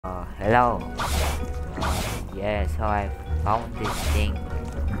Hello. Yeah, so I found this thing.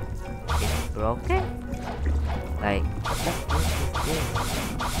 It's broken? Like, what the fuck is this?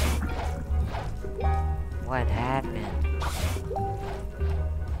 What happened?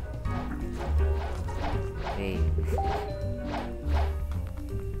 Wait,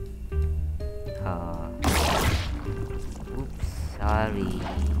 oops, sorry.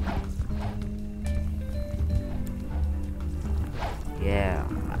 Yeah,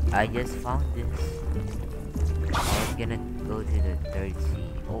 I just found this. I was gonna go to the third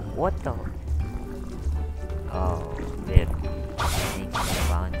sea. Oh, what the? Oh, wait. I think I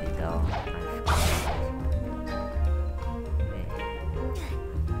found it though. Wait.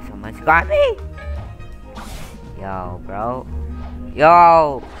 Someone's got me! Yo, bro.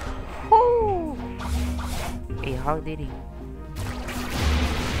 Yo! Woo! Hey, how did he?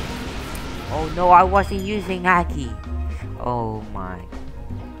 Oh no, I wasn't using Haki. Oh my.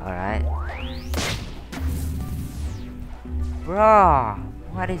 Alright. Bro,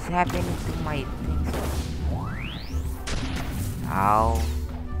 what is happening to my things? Ow.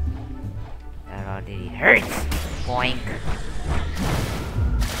 That already hurts. Boink.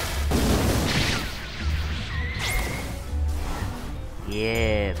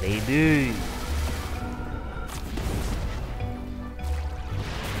 Yeah, baby.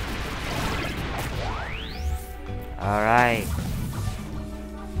 Alright.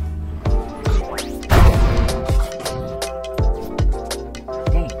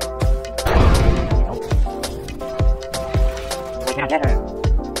 Dang. Nope. We cannot get her.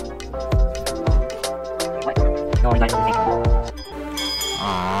 What? No, I'm not using her.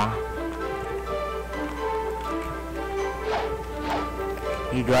 Aww.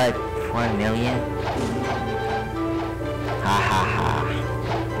 You got 4 million? Ha ha ha.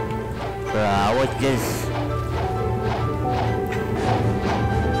 Bro, I was just...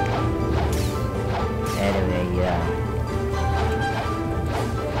 Anyway, yeah.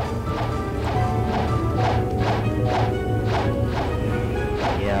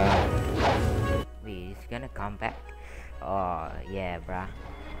 Yeah. Wait, it's gonna come back? Oh, yeah, bruh.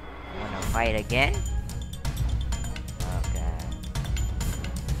 Wanna fight again? Okay.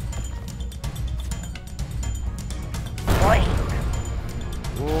 Boing!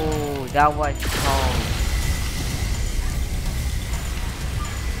 Ooh, that was close.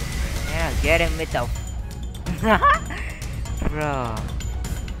 Yeah, get him with the... Bro.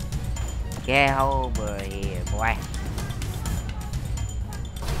 Get over here, boy.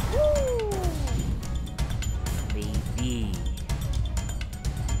 Woo! Baby.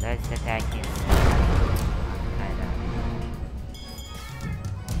 Let's attack him.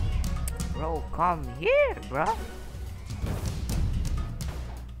 Bro, come here, bro.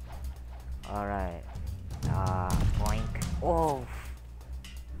 Alright. Boink. Oh.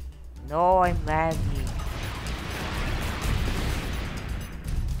 No, I'm lagging.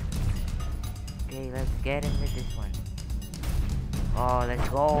 Okay, let's get him with this one. Oh, let's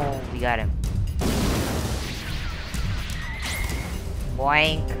go. We got him.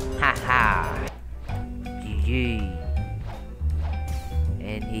 Boink. Haha. GG.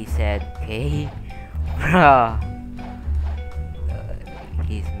 And he said, okay. Bruh.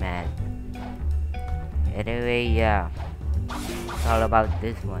 He's mad. Anyway, yeah. It's all about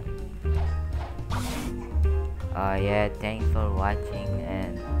this one. Yeah, thanks for watching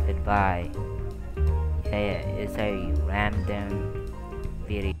and goodbye. Yeah, it's a random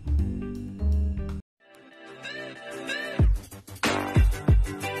video.